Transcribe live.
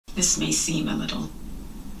This may seem a little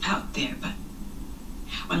out there, but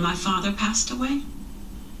when my father passed away,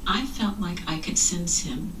 I felt like I could sense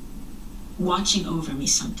him watching over me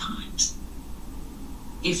sometimes.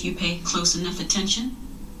 If you pay close enough attention,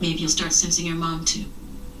 maybe you'll start sensing your mom too.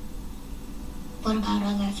 What about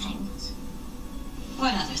other things?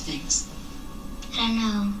 What other things? I don't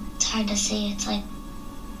know. It's hard to see. It's like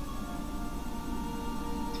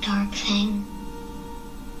a dark thing.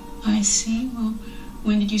 I see. Well,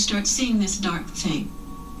 when did you start seeing this dark thing?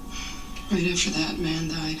 Right after that man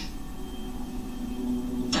died.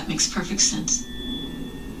 That makes perfect sense.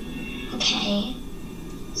 Okay.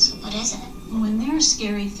 So what is it? When there are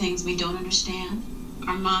scary things we don't understand,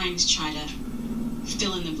 our minds try to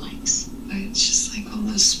fill in the blanks. It's just like all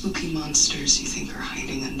those spooky monsters you think are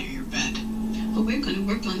hiding under your bed. But we're going to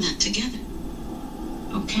work on that together.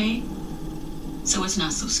 Okay? So it's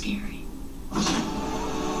not so scary.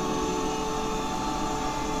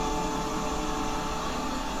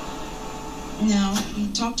 Now,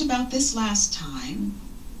 we talked about this last time.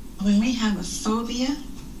 When we have a phobia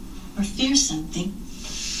or fear something,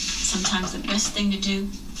 sometimes the best thing to do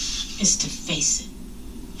is to face it.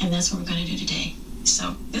 And that's what we're going to do today.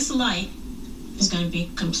 So this light is going to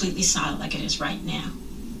be completely solid like it is right now.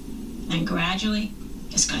 And gradually,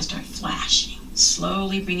 it's going to start flashing,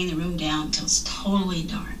 slowly bringing the room down until it's totally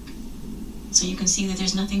dark. So you can see that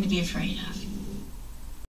there's nothing to be afraid of.